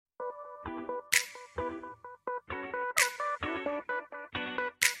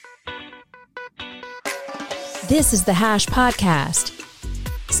This is the Hash Podcast.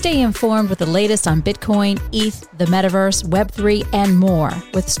 Stay informed with the latest on Bitcoin, ETH, the metaverse, Web3, and more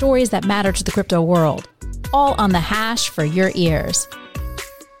with stories that matter to the crypto world. All on the Hash for your ears.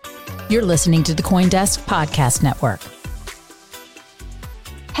 You're listening to the CoinDesk Podcast Network.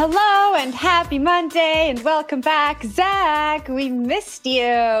 Hello and happy Monday and welcome back, Zach. We missed you.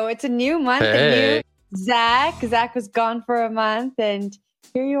 It's a new month and new Zach. Zach was gone for a month and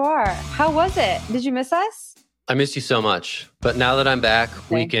here you are. How was it? Did you miss us? I missed you so much, but now that I'm back,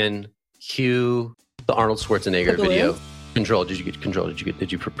 we can cue the Arnold Schwarzenegger video. Control. Did you get Control?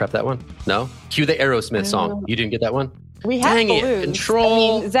 Did you prep that one? No? Cue the Aerosmith song. You didn't get that one? We have Dang balloons. It.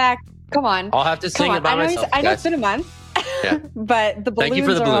 Control. I mean, Zach, come on. I'll have to sing it by myself. I know it's been a month, yeah. but the balloons Thank you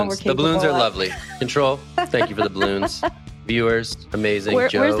for the are all we're balloons. The capable balloons are of. lovely. Control. Thank you for the balloons. Viewers, amazing.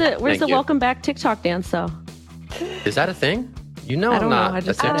 Where's the you. welcome back TikTok dance though? Is that a thing? You know I'm not a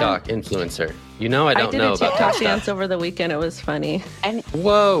TikTok influencer. You know I don't know about that I did a TikTok stuff. dance over the weekend. It was funny.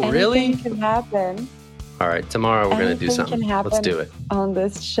 Whoa, really? Anything can happen. All right, tomorrow we're going to do something. Let's do it. On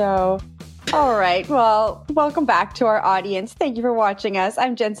this show. All right. Well, welcome back to our audience. Thank you for watching us.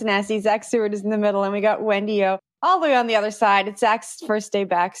 I'm Jen Sanasi. Zach Seward is in the middle, and we got Wendy O all the way on the other side. It's Zach's first day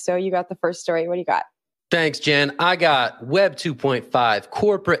back, so you got the first story. What do you got? Thanks, Jen. I got Web 2.5,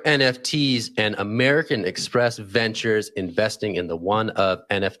 corporate NFTs, and American Express Ventures investing in the OneOf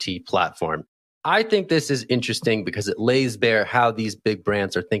NFT platform. I think this is interesting because it lays bare how these big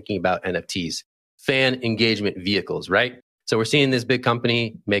brands are thinking about NFTs, fan engagement vehicles, right? So we're seeing this big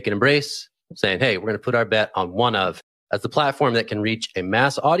company make an embrace, saying, hey, we're going to put our bet on OneOf as the platform that can reach a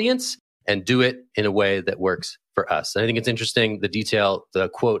mass audience and do it in a way that works for us. And I think it's interesting, the detail, the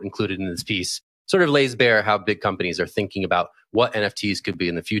quote included in this piece sort of lays bare how big companies are thinking about what NFTs could be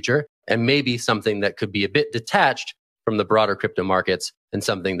in the future, and maybe something that could be a bit detached from the broader crypto markets and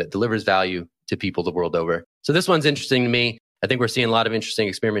something that delivers value to people the world over. So this one's interesting to me. I think we're seeing a lot of interesting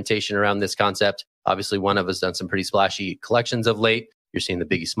experimentation around this concept. Obviously, OneOf has done some pretty splashy collections of late. You're seeing the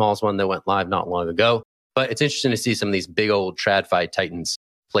Biggie Smalls one that went live not long ago. But it's interesting to see some of these big old TradFi titans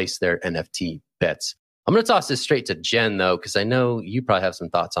place their NFT bets. I'm going to toss this straight to Jen, though, because I know you probably have some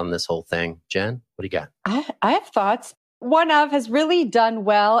thoughts on this whole thing. Jen, what do you got? I have thoughts. OneOf has really done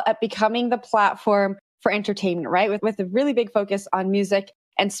well at becoming the platform for entertainment, right? With a really big focus on music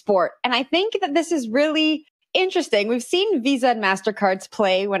and sport. And I think that this is really interesting. We've seen Visa and MasterCard's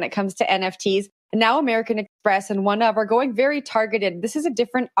play when it comes to NFTs. And now American Express and OneOf are going very targeted. This is a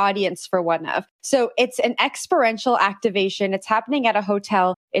different audience for OneOf. So it's an experiential activation. It's happening at a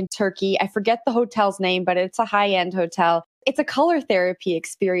hotel in Turkey. I forget the hotel's name, but it's a high-end hotel. It's a color therapy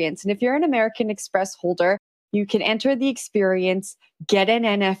experience. And if you're an American Express holder, you can enter the experience, get an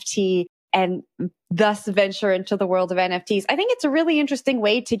NFT, and thus venture into the world of NFTs. I think it's a really interesting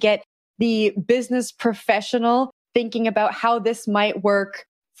way to get the business professional thinking about how this might work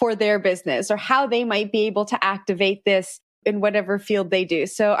for their business or how they might be able to activate this in whatever field they do.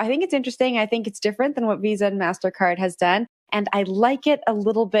 So I think it's interesting. I think it's different than what Visa and MasterCard has done. And I like it a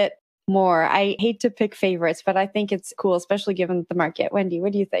little bit more. I hate to pick favorites, but I think it's cool, especially given the market. Wendy,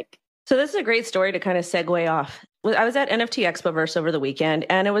 what do you think? So this is a great story to kind of segue off. I was at NFT Expoverse over the weekend,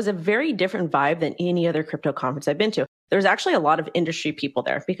 and it was a very different vibe than any other crypto conference I've been to. There was actually a lot of industry people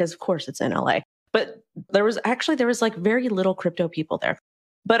there because, of course, it's in LA. But there was like very little crypto people there.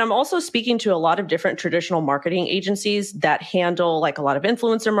 But I'm also speaking to a lot of different traditional marketing agencies that handle like a lot of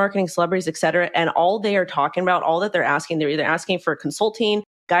influencer marketing, celebrities, et cetera. And all they are talking about, all that they're either asking for consulting,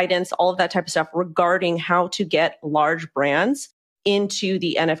 guidance, all of that type of stuff regarding how to get large brands into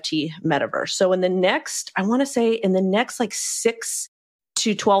the NFT metaverse. So in the next like 6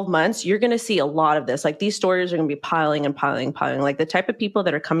 to 12 months, you're going to see a lot of this. Like these stories are going to be piling and piling and piling. Like the type of people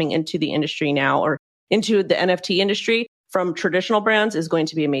that are coming into the industry now or into the NFT industry from traditional brands is going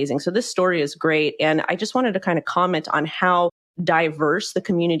to be amazing. So this story is great. And I just wanted to kind of comment on how diverse the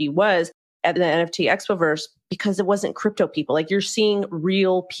community was at the NFT Expoverse because it wasn't crypto people. Like you're seeing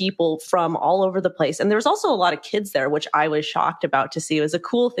real people from all over the place. And there was also a lot of kids there, which I was shocked about to see. It was a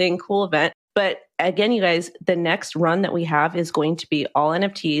cool thing, cool event. But again, you guys, the next run that we have is going to be all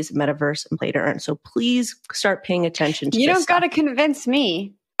NFTs, metaverse, and play to earn. So please start paying attention to this. You don't got to convince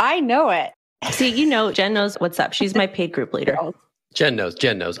me. I know it. See, Jen knows what's up. She's my paid group leader. Jen knows.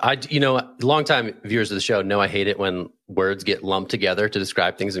 Longtime viewers of the show know I hate it when words get lumped together to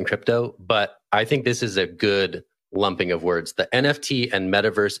describe things in crypto, but I think this is a good lumping of words. The NFT and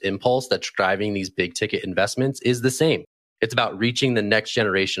metaverse impulse that's driving these big ticket investments is the same. It's about reaching the next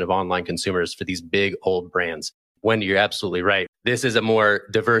generation of online consumers for these big old brands. Wendy, you're absolutely right. This is a more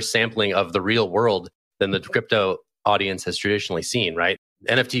diverse sampling of the real world than the crypto audience has traditionally seen, right?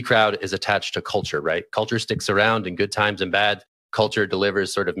 NFT crowd is attached to culture, right? Culture sticks around in good times and bad. Culture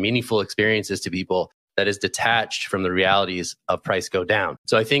delivers sort of meaningful experiences to people that is detached from the realities of price go down.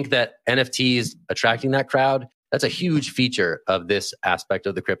 So I think that NFTs attracting that crowd, that's a huge feature of this aspect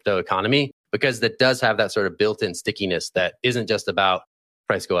of the crypto economy, because that does have that sort of built-in stickiness that isn't just about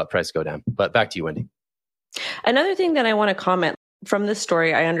price go up, price go down. But back to you, Wendy. Another thing that I want to comment from this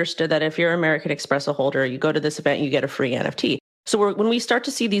story, I understood that if you're an American Express holder, you go to this event, you get a free NFT. So when we start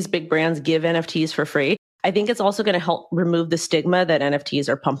to see these big brands give NFTs for free, I think it's also going to help remove the stigma that NFTs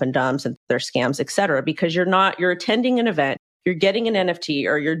are pump and dumps and they're scams, et cetera, because you're attending an event, you're getting an NFT,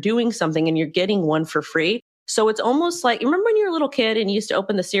 or you're doing something and you're getting one for free. So it's almost like, you remember when you were a little kid and you used to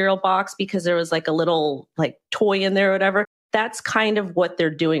open the cereal box because there was like a little like toy in there or whatever? That's kind of what they're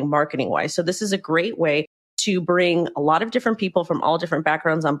doing marketing wise. So this is a great way to bring a lot of different people from all different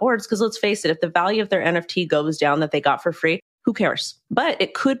backgrounds on boards. Because let's face it, if the value of their NFT goes down that they got for free, who cares? But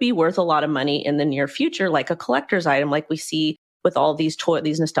it could be worth a lot of money in the near future, like a collector's item, like we see with all these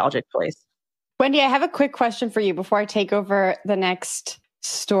nostalgic toys. Wendy, I have a quick question for you before I take over the next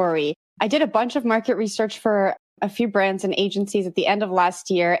story. I did a bunch of market research for a few brands and agencies at the end of last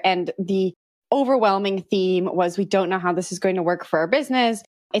year, and the overwhelming theme was we don't know how this is going to work for our business.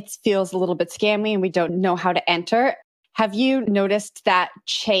 It feels a little bit scammy and we don't know how to enter. Have you noticed that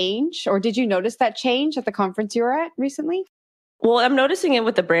change, or did you notice that change at the conference you were at recently? Well, I'm noticing it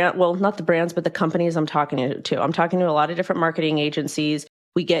with the brand, well, not the brands, but the companies I'm talking to. I'm talking to a lot of different marketing agencies.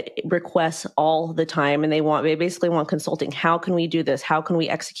 We get requests all the time and they basically want consulting. How can we do this? How can we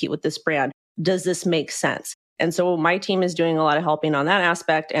execute with this brand? Does this make sense? And so my team is doing a lot of helping on that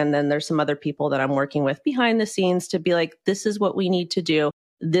aspect. And then there's some other people that I'm working with behind the scenes to be like, this is what we need to do.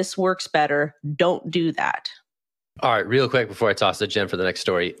 This works better. Don't do that. All right, real quick before I toss to Jen for the next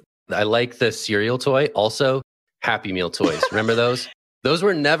story. I like the cereal toy. Also, Happy Meal toys. Remember those? Those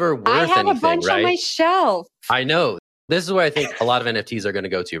were never worth anything, right? I have a bunch on my shelf. I know. This is where I think a lot of NFTs are going to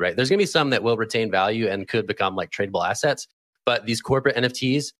go to, right? There's going to be some that will retain value and could become like tradable assets. But these corporate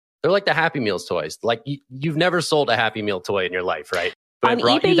NFTs, they're like the Happy Meals toys. Like you've never sold a Happy Meal toy in your life, right? But it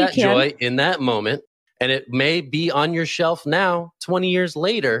brought you that joy in that moment. And it may be on your shelf now, 20 years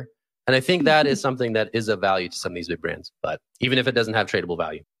later. And I think that is something that is of value to some of these big brands. But even if it doesn't have tradable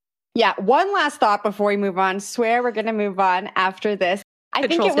value. Yeah. One last thought before we move on. Swear we're going to move on after this. I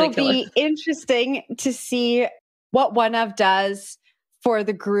think it will be interesting to see what OneOf does for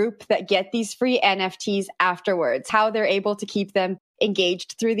the group that get these free NFTs afterwards, how they're able to keep them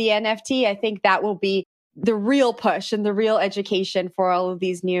engaged through the NFT. I think that will be the real push and the real education for all of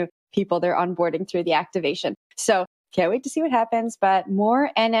these new people they're onboarding through the activation. So can't wait to see what happens, but more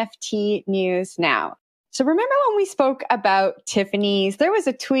NFT news now. So remember when we spoke about Tiffany's? There was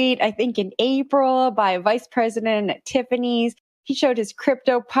a tweet, I think in April, by a vice president at Tiffany's. He showed his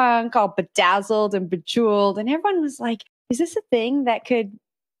CryptoPunk all bedazzled and bejeweled. And everyone was like, is this a thing that could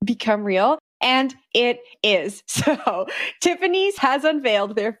become real? And it is. So Tiffany's has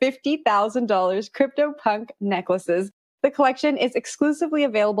unveiled their $50,000 CryptoPunk necklaces. The collection is exclusively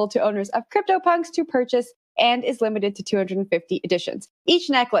available to owners of CryptoPunks to purchase and is limited to 250 editions. Each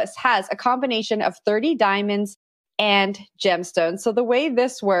necklace has a combination of 30 diamonds and gemstones. So the way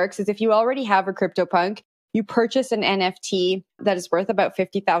this works is if you already have a CryptoPunk, you purchase an NFT that is worth about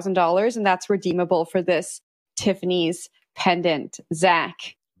 $50,000, and that's redeemable for this Tiffany's pendant. Zach,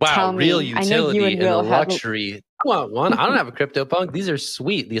 wow, real utility and luxury. I want one. I don't have a CryptoPunk. These are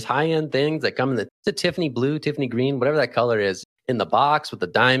sweet. These high-end things that come in the Tiffany blue, Tiffany green, whatever that color is, in the box with the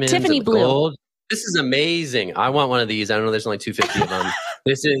diamonds Tiffany and the blue. Gold. This is amazing. I want one of these. I know there's only 250 of them.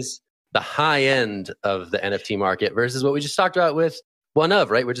 This is the high end of the NFT market versus what we just talked about with OneOf,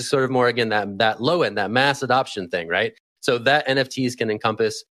 right? Which is sort of more, again, that low end, that mass adoption thing, right? So that NFTs can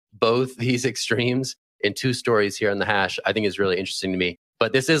encompass both these extremes in two stories here on the hash, I think is really interesting to me.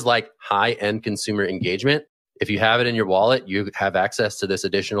 But this is like high end consumer engagement. If you have it in your wallet, you have access to this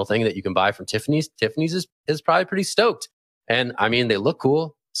additional thing that you can buy from Tiffany's. Tiffany's is probably pretty stoked. And I mean, they look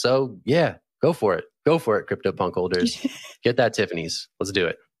cool. So yeah, go for it. Go for it, CryptoPunk holders. Get that Tiffany's. Let's do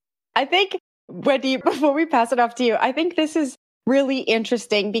it. I think, Wendy, before we pass it off to you, I think this is really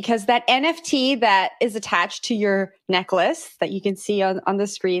interesting because that NFT that is attached to your necklace that you can see on the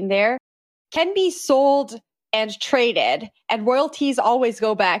screen there can be sold and traded, and royalties always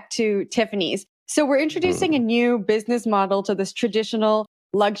go back to Tiffany's. So we're introducing a new business model to this traditional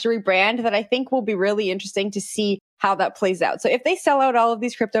luxury brand that I think will be really interesting to see how that plays out. So if they sell out all of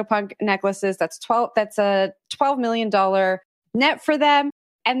these CryptoPunk necklaces, that's a $12 million net for them.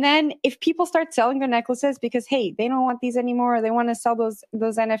 And then if people start selling their necklaces because, hey, they don't want these anymore, or they want to sell those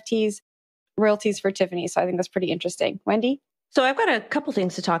NFTs, royalties for Tiffany. So I think that's pretty interesting. Wendy? So I've got a couple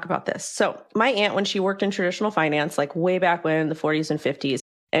things to talk about this. So my aunt, when she worked in traditional finance, like way back when in the 40s and 50s,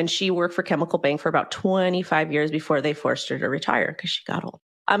 and she worked for Chemical Bank for about 25 years before they forced her to retire because she got old.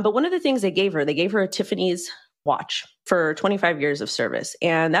 But one of the things they gave her a Tiffany's watch for 25 years of service.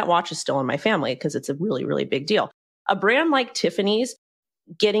 And that watch is still in my family because it's a really, really big deal. A brand like Tiffany's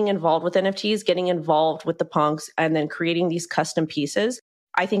getting involved with NFTs, getting involved with the punks, and then creating these custom pieces,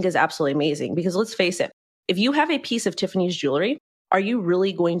 I think is absolutely amazing. Because let's face it, if you have a piece of Tiffany's jewelry, are you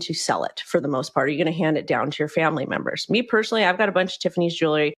really going to sell it for the most part? Are you going to hand it down to your family members? Me personally, I've got a bunch of Tiffany's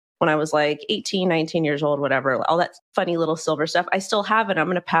jewelry when I was like 18, 19 years old, whatever, all that funny little silver stuff. I still have it. I'm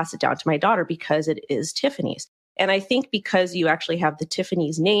going to pass it down to my daughter because it is Tiffany's. And I think because you actually have the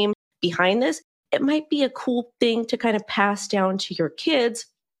Tiffany's name behind this, it might be a cool thing to kind of pass down to your kids.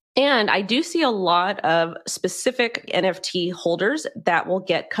 And I do see a lot of specific NFT holders that will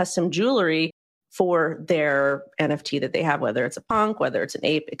get custom jewelry for their NFT that they have, whether it's a punk, whether it's an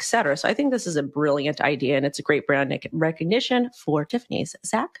ape, et cetera. So I think this is a brilliant idea and it's a great brand recognition for Tiffany's.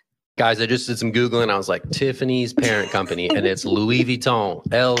 Zach? Guys, I just did some Googling. I was like, Tiffany's parent company, and it's Louis Vuitton,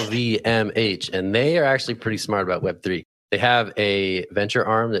 LVMH. And they are actually pretty smart about Web3. They have a venture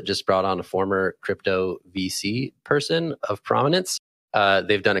arm that just brought on a former crypto VC person of prominence.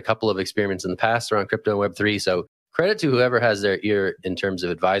 They've done a couple of experiments in the past around crypto and Web3. So credit to whoever has their ear in terms of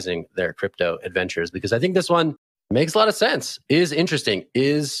advising their crypto adventures, because I think this one makes a lot of sense, is interesting,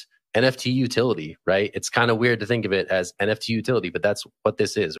 is NFT utility, right? It's kind of weird to think of it as NFT utility, but that's what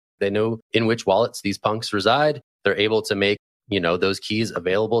this is. They know in which wallets these punks reside. They're able to make, those keys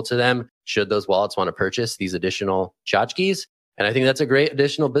available to them should those wallets want to purchase these additional tchotchkes. And I think that's a great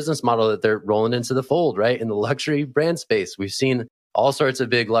additional business model that they're rolling into the fold, right? In the luxury brand space, we've seen all sorts of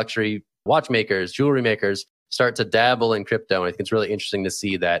big luxury watchmakers, jewelry makers start to dabble in crypto. And I think it's really interesting to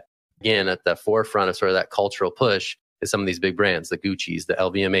see that, again, at the forefront of sort of that cultural push is some of these big brands, the Gucci's, the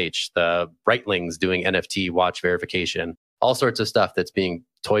LVMH, the Breitlings doing NFT watch verification, all sorts of stuff that's being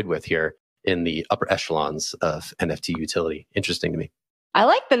toyed with here in the upper echelons of NFT utility. Interesting to me. I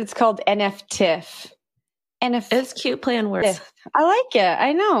like that it's called NFTIF. It's cute play on words. I like it.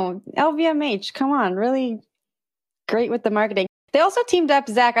 I know. LVMH, come on, really great with the marketing. They also teamed up,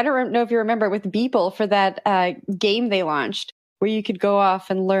 Zach, I don't know if you remember, with Beeple for that game they launched where you could go off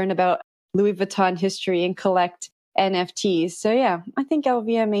and learn about Louis Vuitton history and collect NFTs. So yeah, I think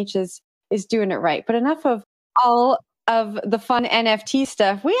LVMH is doing it right. But enough of all of the fun NFT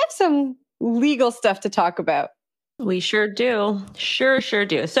stuff. We have some legal stuff to talk about. We sure do. Sure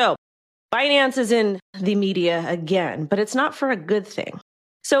do. So Binance is in the media again, but it's not for a good thing.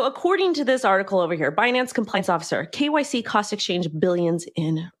 So according to this article over here, Binance compliance officer, KYC cost exchange billions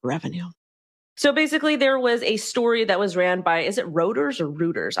in revenue. So basically there was a story that was ran by, is it Reuters or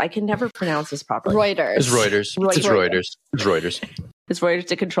Reuters? I can never pronounce this properly. Reuters. It's Reuters. It's Reuters. It's Reuters. It's Reuters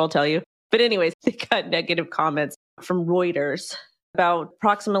to control tell you. But anyways, they got negative comments from Reuters about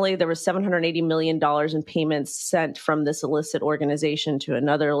approximately there was $780 million in payments sent from this illicit organization to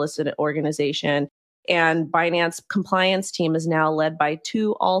another illicit organization. And Binance compliance team is now led by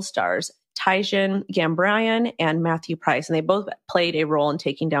two all-stars, Tyson Gambrian and Matthew Price. And they both played a role in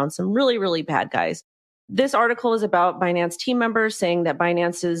taking down some really, really bad guys. This article is about Binance team members saying that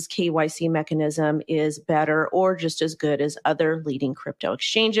Binance's KYC mechanism is better or just as good as other leading crypto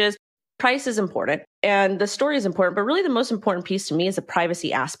exchanges. Price is important and the story is important, but really the most important piece to me is the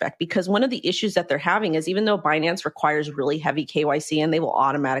privacy aspect, because one of the issues that they're having is even though Binance requires really heavy KYC and they will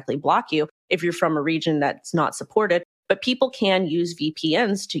automatically block you if you're from a region that's not supported, but people can use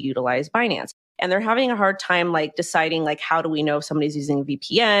VPNs to utilize Binance. And they're having a hard time deciding how do we know if somebody's using a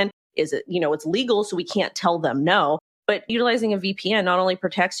VPN? Is it, it's legal, so we can't tell them no. But utilizing a VPN not only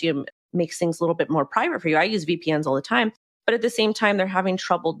protects you, makes things a little bit more private for you. I use VPNs all the time. But at the same time, they're having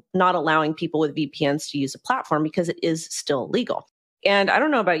trouble not allowing people with VPNs to use a platform because it is still legal. And I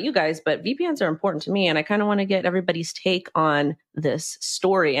don't know about you guys, but VPNs are important to me. And I kind of want to get everybody's take on this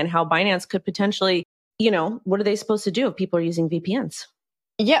story and how Binance could potentially, what are they supposed to do if people are using VPNs?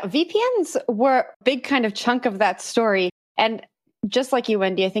 Yeah, VPNs were a big kind of chunk of that story. And just like you,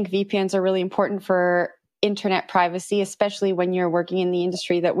 Wendy, I think VPNs are really important for internet privacy, especially when you're working in the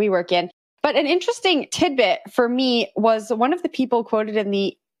industry that we work in. But an interesting tidbit for me was one of the people quoted in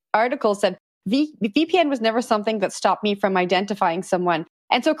the article said, VPN was never something that stopped me from identifying someone.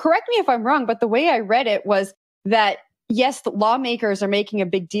 And so correct me if I'm wrong, but the way I read it was that, yes, the lawmakers are making a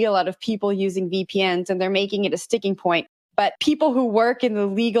big deal out of people using VPNs and they're making it a sticking point. But people who work in the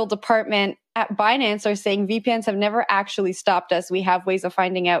legal department at Binance are saying VPNs have never actually stopped us. We have ways of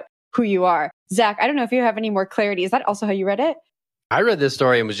finding out who you are. Zach, I don't know if you have any more clarity. Is that also how you read it? I read this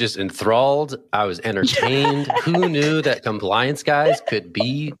story and was just enthralled. I was entertained. Who knew that compliance guys could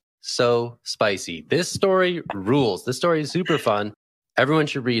be so spicy? This story rules. This story is super fun. Everyone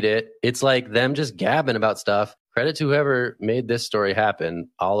should read it. It's like them just gabbing about stuff. Credit to whoever made this story happen.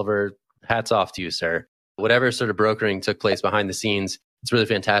 Oliver, hats off to you, sir. Whatever sort of brokering took place behind the scenes, it's really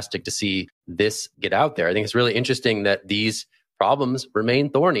fantastic to see this get out there. I think it's really interesting that these problems remain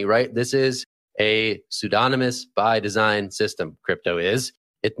thorny, right? This is a pseudonymous by design system. Crypto is.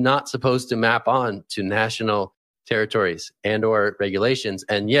 It's not supposed to map on to national territories and or regulations.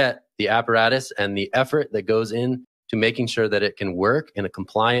 And yet the apparatus and the effort that goes in to making sure that it can work in a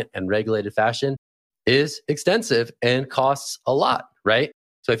compliant and regulated fashion is extensive and costs a lot, right?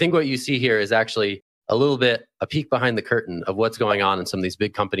 So I think what you see here is actually a little bit a peek behind the curtain of what's going on in some of these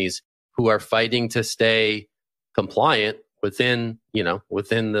big companies who are fighting to stay compliant within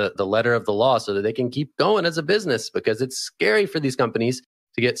the letter of the law so that they can keep going as a business, because it's scary for these companies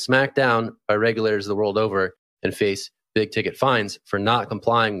to get smacked down by regulators the world over and face big ticket fines for not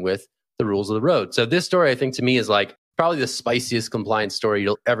complying with the rules of the road. So this story, I think, to me is like probably the spiciest compliance story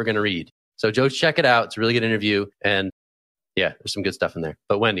you're ever going to read. So Joe, check it out. It's a really good interview. And yeah, there's some good stuff in there.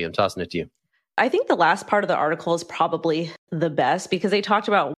 But Wendy, I'm tossing it to you. I think the last part of the article is probably the best, because they talked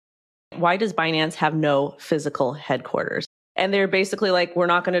about why does Binance have no physical headquarters? And they're basically like, we're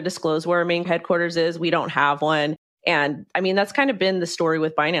not going to disclose where our main headquarters is. We don't have one. And I mean, that's kind of been the story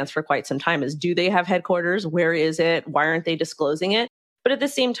with Binance for quite some time is, do they have headquarters? Where is it? Why aren't they disclosing it? But at the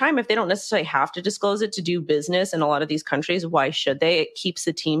same time, if they don't necessarily have to disclose it to do business in a lot of these countries, why should they? It keeps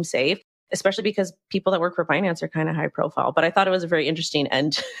the team safe, especially because people that work for Binance are kind of high profile. But I thought it was a very interesting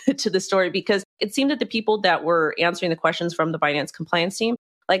end to the story, because it seemed that the people that were answering the questions from the Binance compliance team,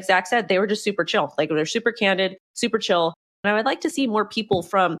 like Zach said, they were just super chill. Like they're super candid, super chill. And I would like to see more people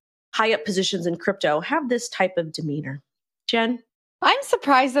from high up positions in crypto have this type of demeanor. Jen? I'm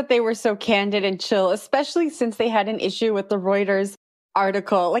surprised that they were so candid and chill, especially since they had an issue with the Reuters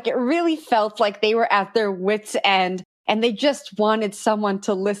article. Like it really felt like they were at their wits' end and they just wanted someone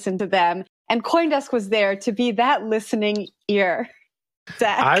to listen to them. And CoinDesk was there to be that listening ear.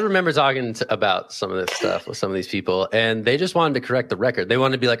 Zach. I remember talking about some of this stuff with some of these people, and they just wanted to correct the record. They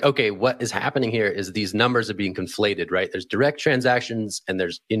wanted to be like, okay, what is happening here is these numbers are being conflated, right? There's direct transactions and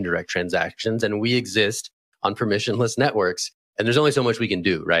there's indirect transactions, and we exist on permissionless networks, and there's only so much we can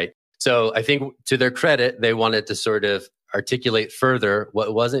do, right? So I think to their credit, they wanted to sort of articulate further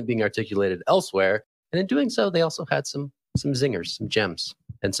what wasn't being articulated elsewhere. And in doing so, they also had some zingers, some gems,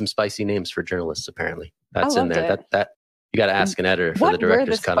 and some spicy names for journalists, apparently. That's in there. That you got to ask an editor for the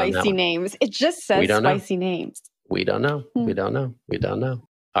director's cut on that. What were the spicy names? It just says spicy names. We don't know. We don't know.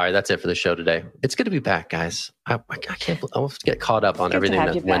 All right, that's it for the show today. It's good to be back, guys. I can't. I want to get caught up on everything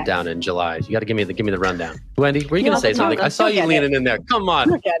that went down in July. You got to give me the rundown. Wendy, were you going to say something? I saw you leaning in there. Come on.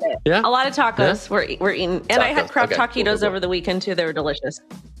 Look at it. Yeah, a lot of tacos. Yeah? We're eating, and I had craft taquitos over the weekend too. They were delicious.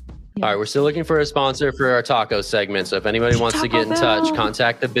 All right, we're still looking for a sponsor for our taco segment. So if anybody wants to get in touch,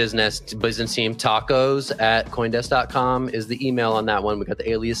 contact the business team. Tacos@coindesk.com is the email on that one. We got the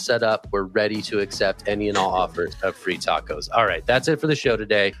alias set up. We're ready to accept any and all offers of free tacos. All right, that's it for the show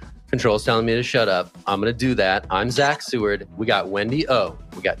today. Control's telling me to shut up. I'm going to do that. I'm Zach Seward. We got Wendy O.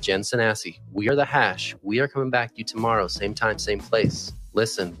 We got Jen Sanasi. We are The Hash. We are coming back to you tomorrow, same time, same place.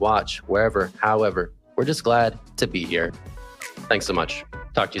 Listen, watch, wherever, however. We're just glad to be here. Thanks so much.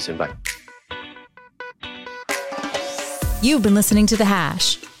 Talk to you soon. Bye. You've been listening to The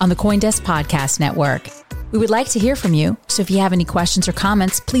Hash on the CoinDesk Podcast Network. We would like to hear from you, so if you have any questions or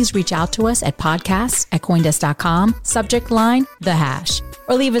comments, please reach out to us at podcasts@coindesk.com, subject line, The Hash,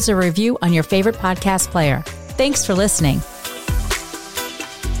 or leave us a review on your favorite podcast player. Thanks for listening.